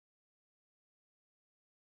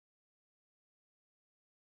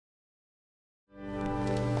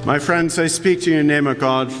My friends, I speak to you in the name of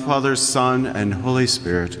God, Father, Son, and Holy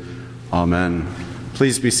Spirit. Amen.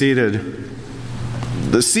 Please be seated.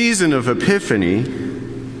 The season of Epiphany,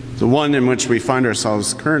 the one in which we find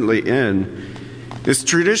ourselves currently in, is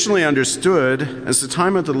traditionally understood as the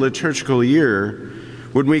time of the liturgical year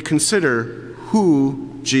when we consider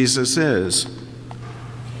who Jesus is.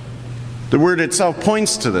 The word itself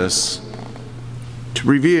points to this, to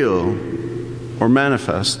reveal or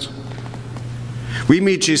manifest. We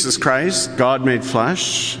meet Jesus Christ, God made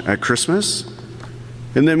flesh, at Christmas,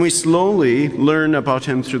 and then we slowly learn about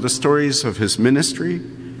him through the stories of his ministry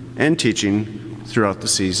and teaching throughout the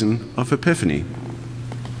season of Epiphany.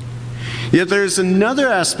 Yet there is another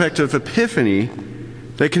aspect of Epiphany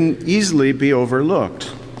that can easily be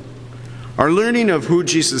overlooked. Our learning of who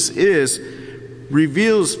Jesus is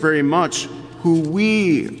reveals very much who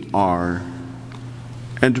we are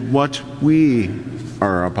and what we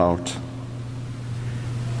are about.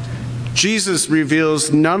 Jesus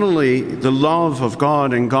reveals not only the love of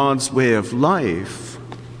God and God's way of life,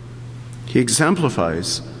 he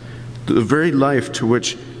exemplifies the very life to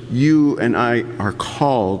which you and I are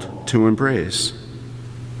called to embrace.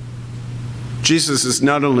 Jesus is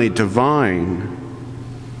not only divine,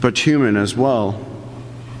 but human as well.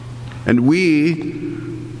 And we,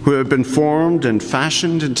 who have been formed and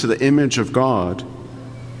fashioned into the image of God,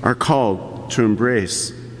 are called to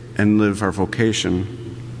embrace and live our vocation.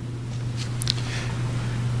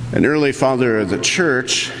 An early father of the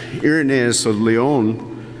church, Irenaeus of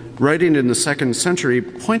Lyon, writing in the 2nd century,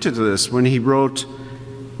 pointed to this when he wrote,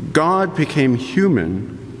 "God became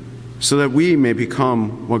human so that we may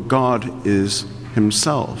become what God is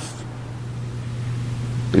himself."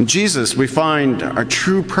 In Jesus, we find our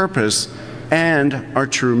true purpose and our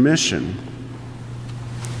true mission.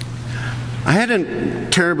 I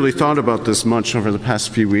hadn't terribly thought about this much over the past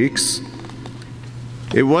few weeks.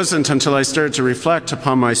 It wasn't until I started to reflect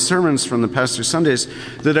upon my sermons from the past 2 Sundays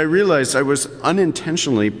that I realized I was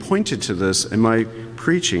unintentionally pointed to this in my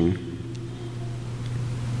preaching.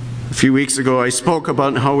 A few weeks ago, I spoke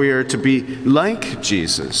about how we are to be like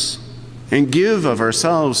Jesus and give of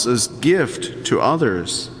ourselves as gift to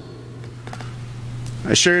others.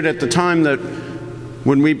 I shared at the time that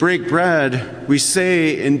when we break bread, we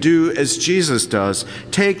say and do as Jesus does.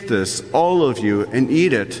 "Take this, all of you, and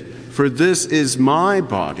eat it, for this is my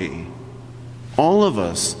body." All of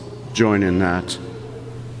us join in that.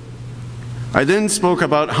 I then spoke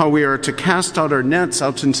about how we are to cast out our nets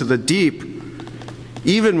out into the deep,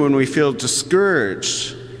 even when we feel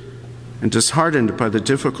discouraged and disheartened by the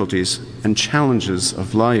difficulties and challenges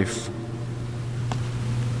of life.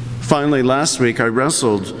 Finally, last week I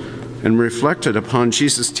wrestled and reflected upon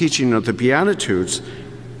Jesus' teaching of the Beatitudes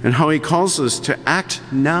and how he calls us to act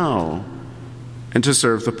now and to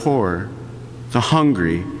serve the poor, the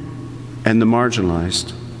hungry, and the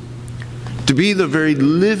marginalized. To be the very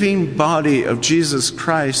living body of Jesus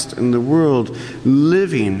Christ in the world,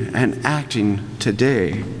 living and acting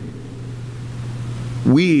today.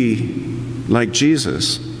 We, like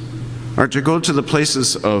Jesus, are to go to the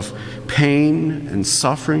places of pain and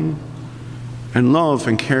suffering and love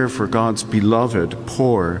and care for God's beloved,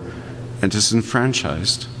 poor, and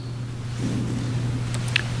disenfranchised.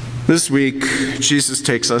 This week, Jesus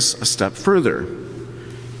takes us a step further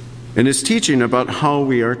in his teaching about how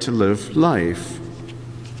we are to live life.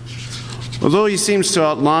 Although he seems to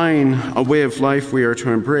outline a way of life we are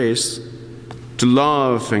to embrace, to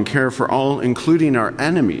love and care for all, including our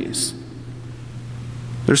enemies,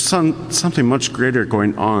 there's something much greater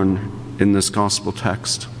going on in this gospel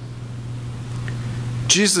text.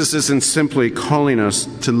 Jesus isn't simply calling us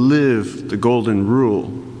to live the golden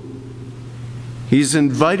rule. He's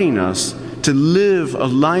inviting us to live a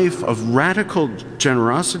life of radical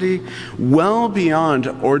generosity well beyond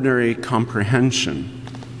ordinary comprehension.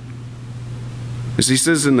 As he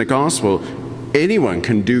says in the gospel, anyone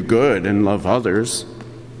can do good and love others,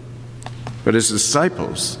 but as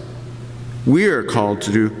disciples, we are called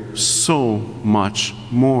to do so much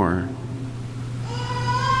more.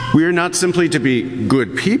 We are not simply to be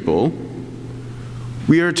good people,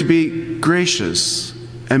 we are to be gracious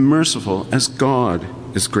and merciful as God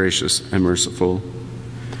is gracious and merciful.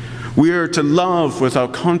 We are to love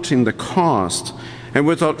without counting the cost and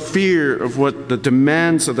without fear of what the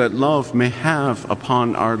demands of that love may have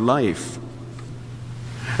upon our life.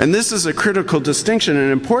 And this is a critical distinction,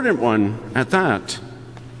 an important one at that,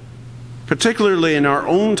 particularly in our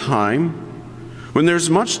own time when there's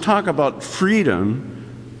much talk about freedom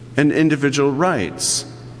and individual rights.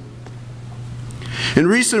 In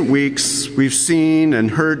recent weeks, we've seen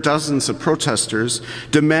and heard dozens of protesters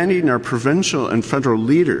demanding our provincial and federal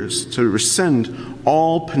leaders to rescind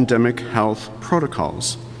all pandemic health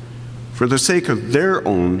protocols for the sake of their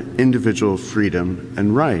own individual freedom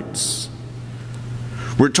and rights.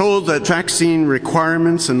 We're told that vaccine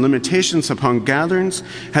requirements and limitations upon gatherings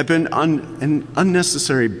have been an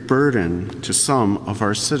unnecessary burden to some of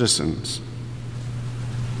our citizens.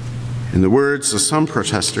 In the words of some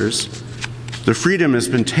protesters, the freedom has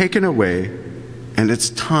been taken away, and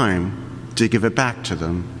it's time to give it back to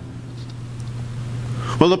them.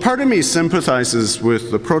 Well, a part of me sympathizes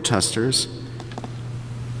with the protesters.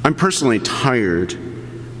 I'm personally tired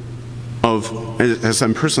of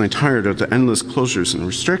the endless closures and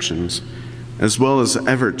restrictions, as well as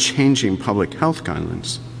ever-changing public health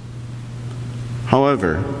guidelines.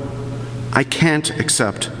 However, I can't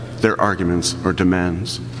accept their arguments or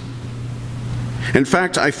demands. In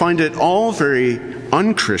fact, I find it all very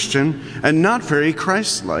unchristian and not very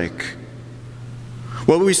Christ-like.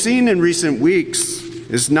 What we've seen in recent weeks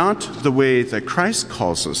is not the way that Christ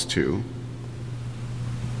calls us to.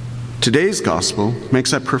 Today's gospel makes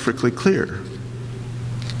that perfectly clear.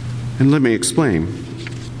 And let me explain.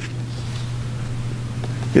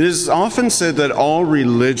 It is often said that all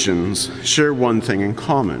religions share one thing in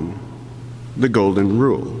common: the golden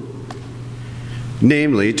rule.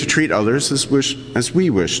 Namely, to treat others as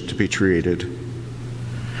we wish to be treated.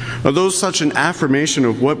 Although such an affirmation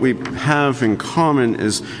of what we have in common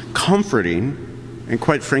is comforting, and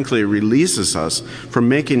quite frankly releases us from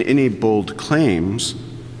making any bold claims,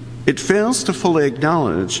 it fails to fully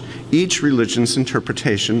acknowledge each religion's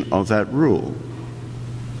interpretation of that rule.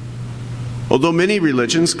 Although many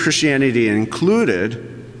religions, Christianity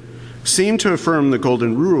included, seem to affirm the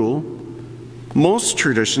golden rule, most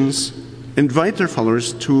traditions invite their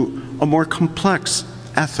followers to a more complex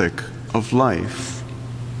ethic of life.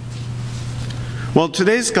 While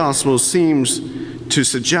today's gospel seems to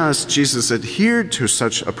suggest Jesus adhered to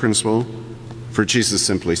such a principle, for Jesus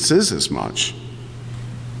simply says as much,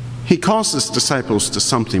 he calls his disciples to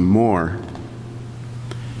something more.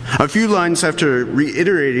 A few lines after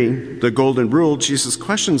reiterating the golden rule, Jesus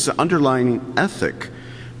questions the underlying ethic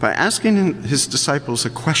by asking his disciples a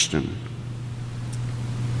question.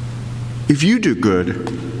 If you do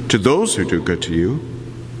good to those who do good to you,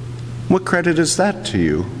 what credit is that to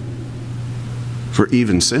you? For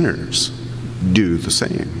even sinners do the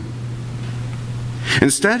same.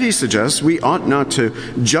 Instead, he suggests we ought not to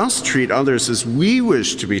just treat others as we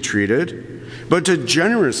wish to be treated, but to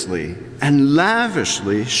generously and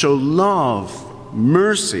lavishly show love,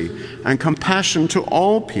 mercy, and compassion to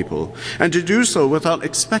all people, and to do so without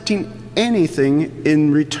expecting anything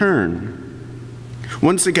in return.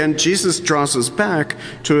 Once again, Jesus draws us back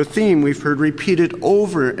to a theme we've heard repeated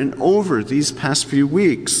over and over these past few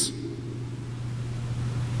weeks.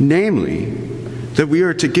 Namely, that we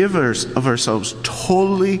are to give of ourselves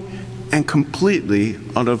totally and completely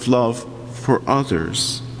out of love for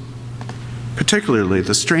others, particularly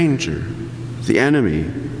the stranger, the enemy,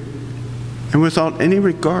 and without any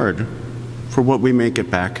regard for what we may get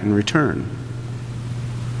back in return.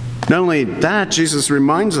 Not only that, Jesus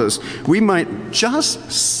reminds us we might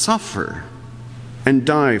just suffer and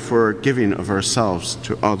die for our giving of ourselves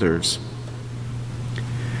to others.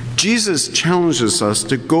 Jesus challenges us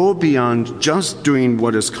to go beyond just doing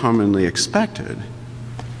what is commonly expected,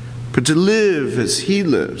 but to live as he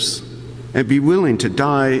lives and be willing to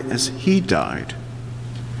die as he died.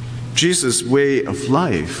 Jesus' way of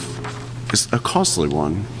life is a costly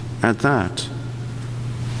one at that.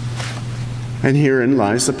 And herein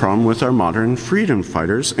lies the problem with our modern freedom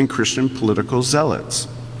fighters and Christian political zealots.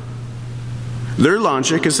 Their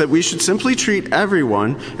logic is that we should simply treat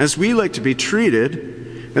everyone as we like to be treated,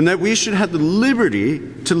 and that we should have the liberty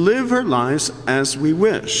to live our lives as we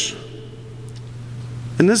wish.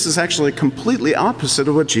 And this is actually completely opposite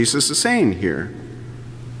of what Jesus is saying here.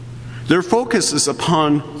 Their focus is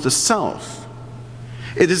upon the self.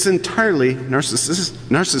 It is entirely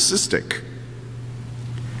narcissistic.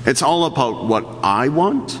 It's all about what I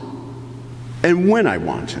want and when I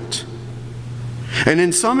want it. And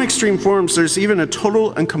in some extreme forms, there's even a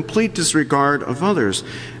total and complete disregard of others,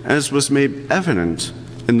 as was made evident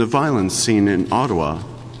in the violence seen in Ottawa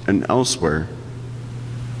and elsewhere.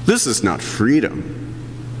 This is not freedom.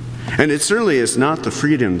 And it certainly is not the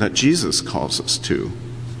freedom that Jesus calls us to.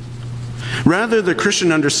 Rather, the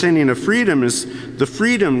Christian understanding of freedom is the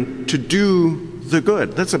freedom to do the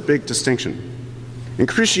good. That's a big distinction. In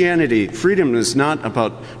Christianity, freedom is not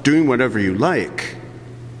about doing whatever you like.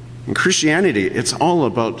 In Christianity, it's all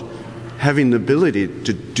about having the ability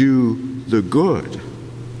to do the good.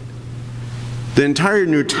 The entire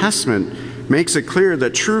New Testament makes it clear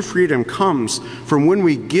that true freedom comes from when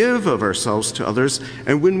we give of ourselves to others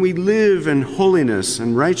and when we live in holiness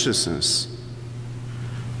and righteousness.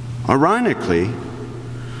 Ironically,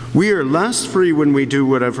 we are less free when we do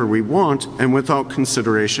whatever we want and without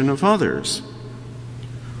consideration of others.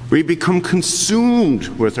 We become consumed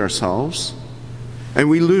with ourselves and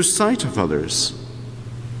we lose sight of others.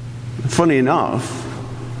 Funny enough,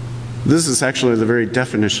 this is actually the very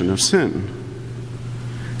definition of sin.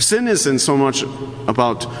 Sin isn't so much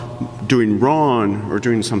about doing wrong or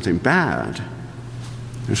doing something bad.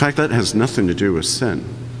 In fact, that has nothing to do with sin.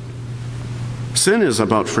 Sin is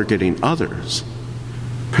about forgetting others,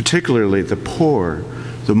 particularly the poor,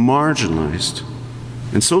 the marginalized,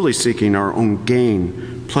 and solely seeking our own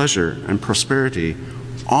gain, pleasure, and prosperity,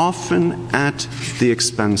 often at the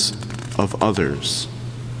expense of others.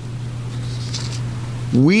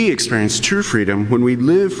 We experience true freedom when we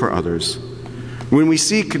live for others, when we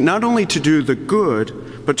seek not only to do the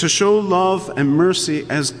good, but to show love and mercy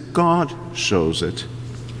as God shows it.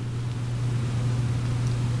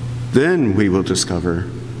 Then we will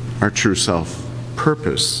discover our true self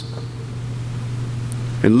purpose.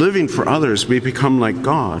 In living for others, we become like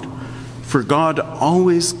God, for God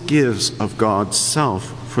always gives of God's self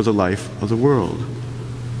for the life of the world.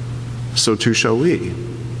 So too shall we.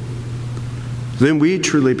 Then we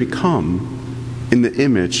truly become in the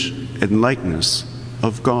image and likeness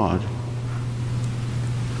of God.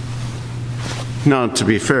 Now, to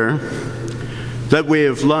be fair, that way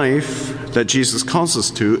of life that Jesus calls us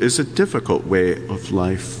to is a difficult way of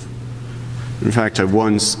life. In fact, I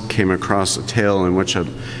once came across a tale in which a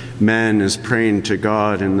man is praying to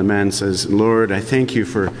God, and the man says, "Lord, I thank you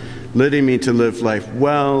for letting me to live life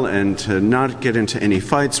well and to not get into any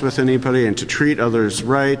fights with anybody and to treat others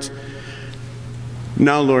right.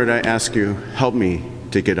 Now, Lord, I ask you, help me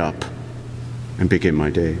to get up and begin my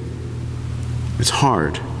day." It's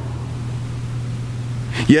hard.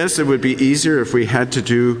 Yes, it would be easier if we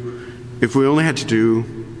only had to do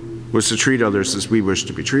was to treat others as we wish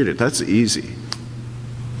to be treated. That's easy.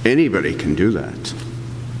 Anybody can do that.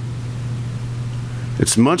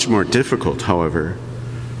 It's much more difficult, however,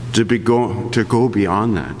 to go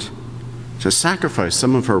beyond that, to sacrifice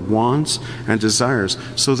some of our wants and desires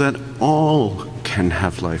so that all can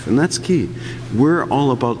have life. And that's key. We're all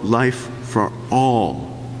about life for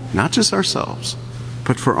all, not just ourselves,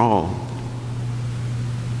 but for all.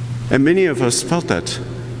 And many of us felt that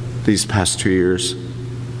these past 2 years.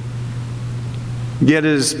 Yet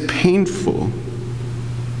it is painful.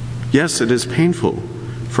 Yes, it is painful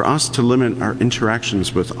for us to limit our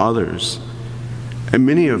interactions with others. And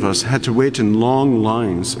many of us had to wait in long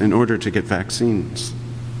lines in order to get vaccines.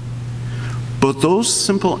 But those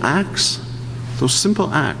simple acts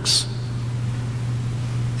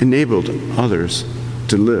enabled others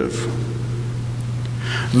to live.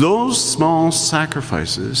 Those small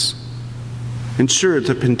sacrifices ensured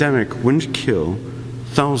the pandemic wouldn't kill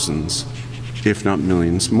thousands, if not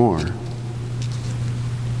millions more.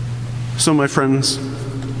 So, my friends,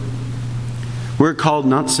 we're called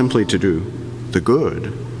not simply to do the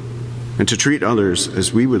good and to treat others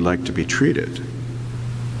as we would like to be treated.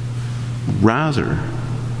 Rather,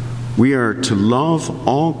 we are to love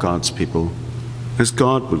all God's people as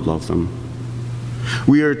God would love them.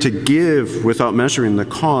 We are to give without measuring the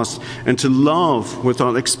cost and to love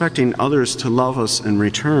without expecting others to love us in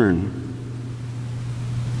return.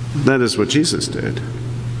 That is what Jesus did.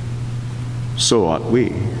 So ought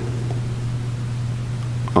we.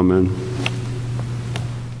 Amen.